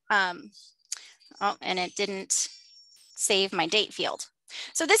scan, oh, and it didn't save my date field.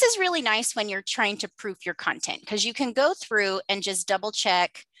 So this is really nice when you're trying to proof your content because you can go through and just double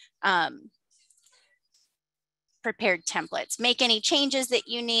check prepared templates, make any changes that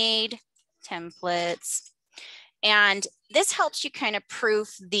you need, templates. And this helps you kind of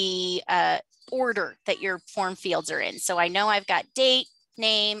proof the order that your form fields are in. So I know I've got date,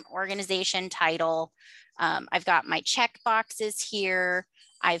 name, organization, title. I've got my check boxes here.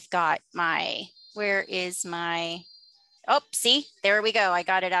 I've got my, where is my, oh, see, there we go. I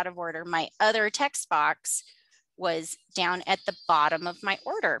got it out of order. My other text box was down at the bottom of my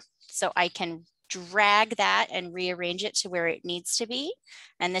order. So I can drag that and rearrange it to where it needs to be.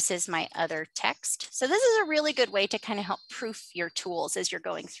 And this is my other text. So this is a really good way to kind of help proof your tools as you're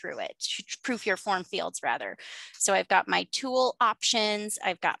going through it, proof your form fields rather. So I've got my tool options.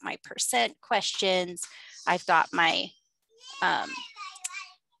 I've got my percent questions. I've got my,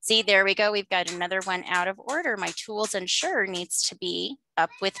 see, there we go. We've got another one out of order. My tools unsure needs to be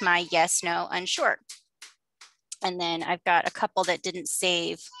up with my yes, no, unsure. And then I've got a couple that didn't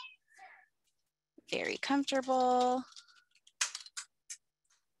save. Very comfortable.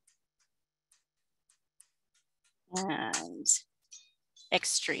 And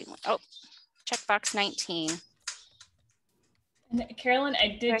extreme, oh, checkbox 19. And Carolyn,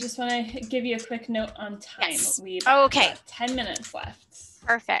 I did just want to give you a quick note on time. Yes. We've Okay. got 10 minutes left.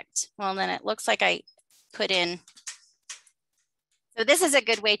 Perfect. Well, then it looks like I put in. So this is a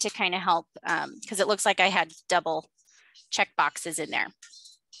good way to kind of help because it looks like I had double check boxes in there.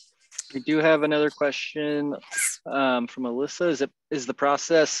 We do have another question from Alyssa. Is the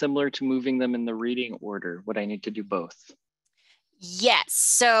process similar to moving them in the reading order? Would I need to do both? Yes.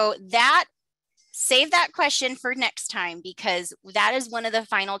 So save that question for next time, because that is one of the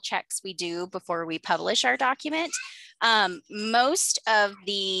final checks we do before we publish our document. Most of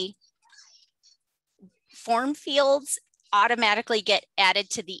the form fields automatically get added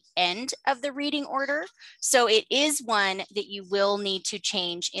to the end of the reading order. So it is one that you will need to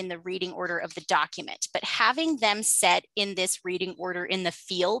change in the reading order of the document, but having them set in this reading order in the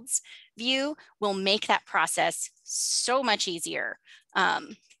fields view will make that process so much easier.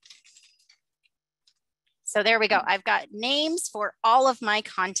 So there we go. I've got names for all of my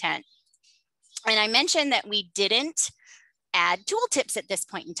content. And I mentioned that we didn't add tooltips at this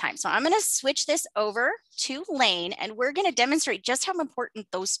point in time. So I'm going to switch this over to Lane, and we're going to demonstrate just how important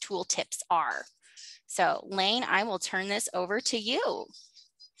those tooltips are. So Lane, I will turn this over to you.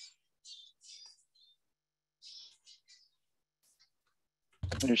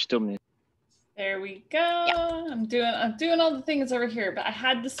 You're still muted. There we go. Yeah. I'm doing all the things over here, but I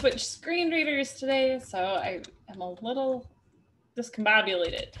had to switch screen readers today, so I am a little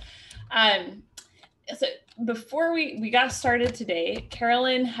discombobulated. So before we got started today,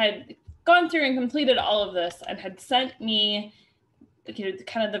 Carolyn had gone through and completed all of this and had sent me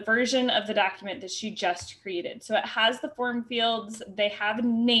kind of the version of the document that she just created. So it has the form fields, they have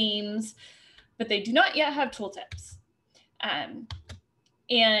names, but they do not yet have tooltips. And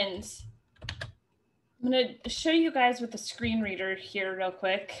I'm going to show you guys with the screen reader here real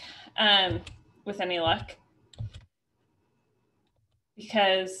quick, with any luck,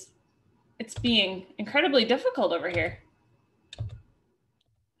 because it's being incredibly difficult over here.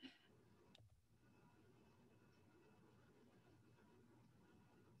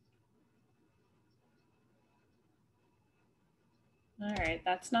 All right,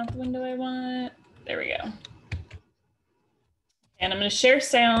 that's not the window I want. There we go. And I'm going to share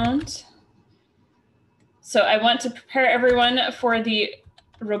sound. So I want to prepare everyone for the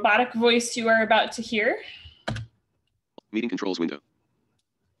robotic voice you are about to hear. Meeting controls window.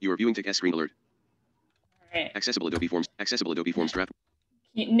 You are viewing tick screen alert. All right. Accessible Adobe Forms draft.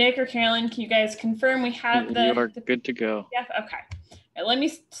 Nick or Carolyn, can you guys confirm we have You are good to go. Yeah, okay. All right, let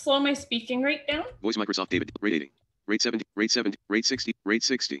me slow my speaking rate down. Voice Microsoft David, rate 80, rate 70, rate 70, rate 60, rate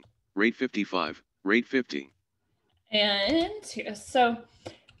 60, rate 55, rate 50. And here, so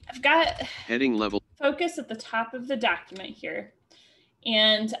I've got heading level focus at the top of the document here.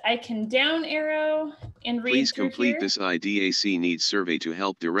 And I can down arrow and read Please through complete here. this IDAC needs survey to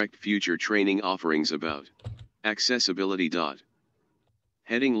help direct future training offerings about accessibility.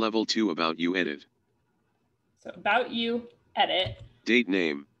 Heading level 2 about you edit. So about you, edit. Date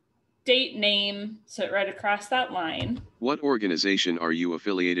name. Date name, so right across that line. What organization are you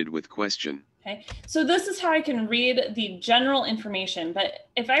affiliated with question? Okay, so this is how I can read the general information, but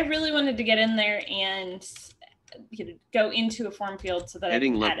if I really wanted to get in there and go into a form field so that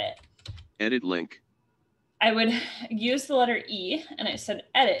Heading I can edit. Edit link. I would use the letter E and it said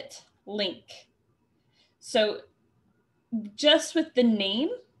edit link. So just with the name,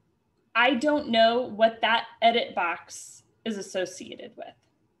 I don't know what that edit box is associated with.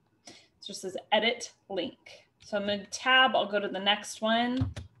 It just says edit link. So I'm going to tab, I'll go to the next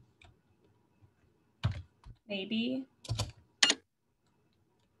one. Maybe.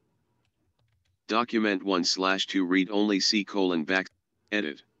 Document 1/2 read only C:\back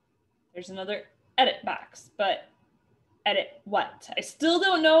edit. There's another edit box, but edit what? I still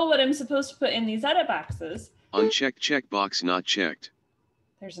don't know what I'm supposed to put in these edit boxes. Unchecked checkbox not checked.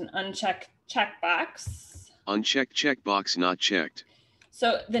 There's an unchecked checkbox. Unchecked checkbox not checked.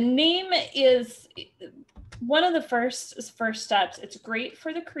 So the name is one of the first steps. It's great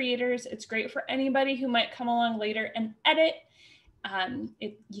for the creators. It's great for anybody who might come along later and edit.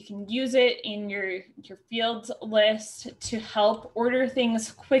 You can use it in your fields list to help order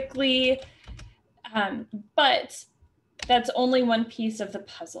things quickly, but that's only one piece of the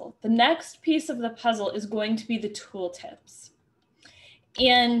puzzle. The next piece of the puzzle is going to be the tooltips.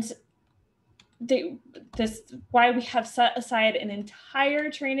 And this why we have set aside an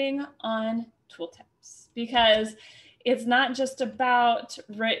entire training on tooltips, because it's not just about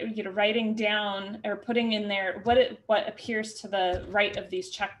writing down or putting in there what appears to the right of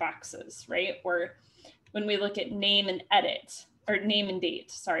these checkboxes, right? Or when we look at name and edit, or name and date,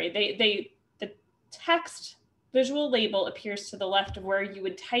 sorry, the text visual label appears to the left of where you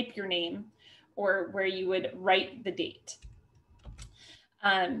would type your name or where you would write the date.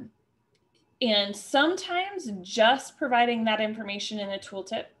 And sometimes just providing that information in a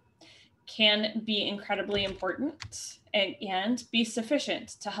tooltip can be incredibly important and be sufficient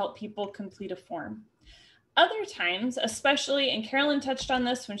to help people complete a form. Other times, especially, and Carolyn touched on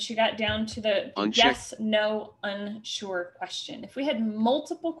this when she got down to the yes, no, unsure question. If we had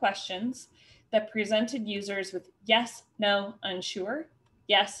multiple questions that presented users with yes, no, unsure,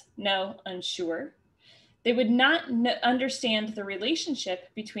 yes, no, unsure, they would not understand the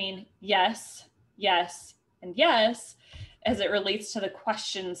relationship between yes, yes, and yes as it relates to the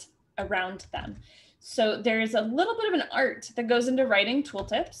questions around them. So there's a little bit of an art that goes into writing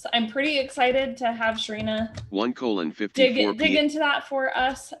tooltips. I'm pretty excited to have Sharina 1:54 dig into that for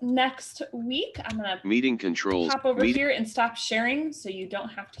us next week. I'm gonna meeting controls hop over here and stop sharing so you don't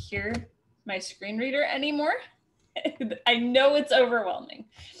have to hear my screen reader anymore. I know it's overwhelming.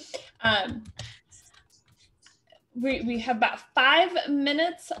 We have about 5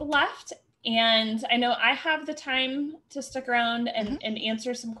 minutes left, and I know I have the time to stick around and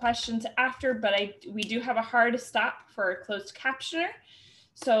answer some questions after, but we do have a hard stop for a closed captioner.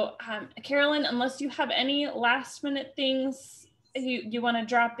 So Carolyn, unless you have any last minute things you want to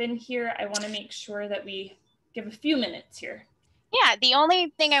drop in here, I want to make sure that we give a few minutes here. Yeah, the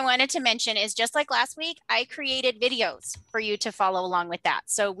only thing I wanted to mention is just like last week, I created videos for you to follow along with that.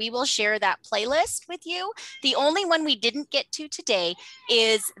 So we will share that playlist with you. The only one we didn't get to today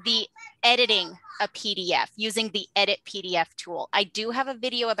is the editing a PDF using the edit PDF tool. I do have a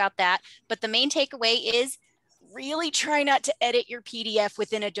video about that, but the main takeaway is really try not to edit your PDF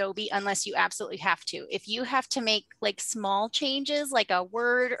within Adobe unless you absolutely have to. If you have to make like small changes, like a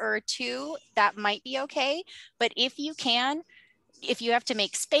word or two, that might be okay. But if you can, if you have to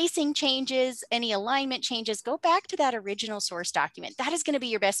make spacing changes, any alignment changes, go back to that original source document. That is going to be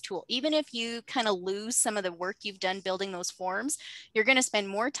your best tool. Even if you kind of lose some of the work you've done building those forms, you're going to spend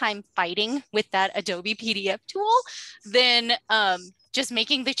more time fighting with that Adobe PDF tool than just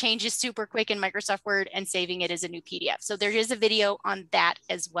making the changes super quick in Microsoft Word and saving it as a new PDF. So there is a video on that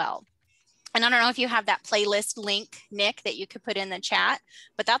as well. And I don't know if you have that playlist link, Nick, that you could put in the chat,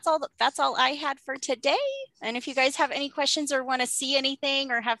 but that's all I had for today. And if you guys have any questions or want to see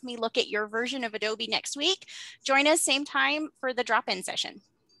anything or have me look at your version of Adobe next week, join us same time for the drop-in session.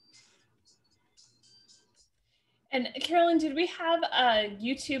 And Carolyn, did we have a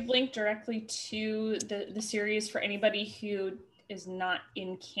YouTube link directly to the series for anybody who is not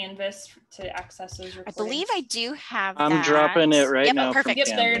in Canvas to access those recordings? I believe I do have I'm that. dropping it right now. Oh, perfect. Yep,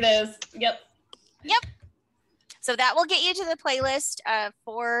 there it is. Yep. So that will get you to the playlist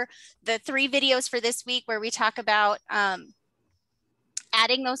for the 3 videos for this week where we talk about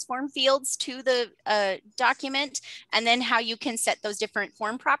adding those form fields to the document, and then how you can set those different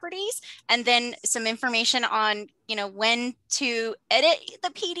form properties, and then some information on, you know, when to edit the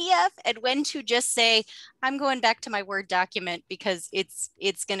PDF and when to just say, I'm going back to my Word document because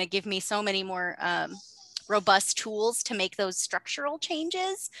it's going to give me so many more robust tools to make those structural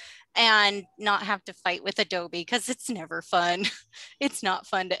changes and not have to fight with Adobe, because it's never fun. It's not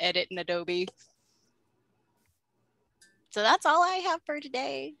fun to edit in Adobe. So that's all I have for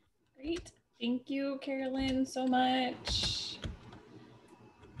today. Great. Thank you, Carolyn, so much.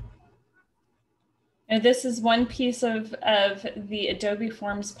 And this is one piece of the Adobe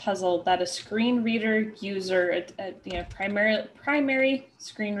Forms puzzle that a screen reader user, primary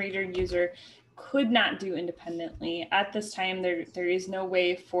screen reader user could not do independently. At this time, there is no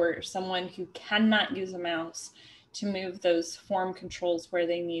way for someone who cannot use a mouse to move those form controls where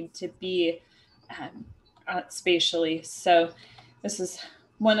they need to be spatially. So this is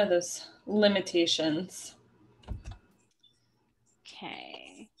one of those limitations.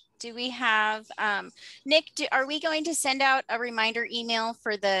 Okay. Do we have, Nick, are we going to send out a reminder email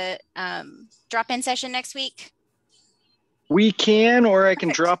for the drop-in session next week? We can, or I can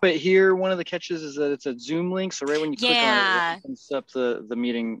Perfect. drop it here. One of the catches is that it's a Zoom link. So right when you click on it, it opens up the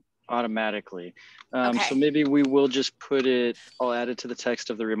meeting automatically. Okay. So maybe we will just put it, I'll add it to the text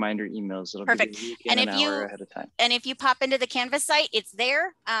of the reminder emails. It'll Perfect. be And an hour ahead of time. And if you pop into the Canvas site, it's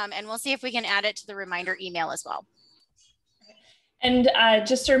there. And we'll see if we can add it to the reminder email as well. And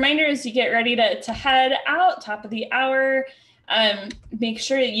just a reminder, as you get ready to head out, top of the hour, make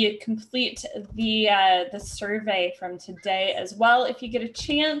sure that you complete the survey from today as well. If you get a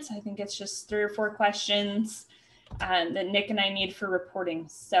chance, I think it's just 3 or 4 questions that Nick and I need for reporting.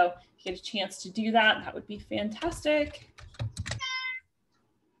 So if you get a chance to do that, that would be fantastic.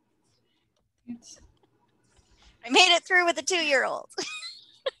 I made it through with a 2-year-old.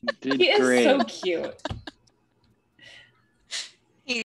 He is so cute.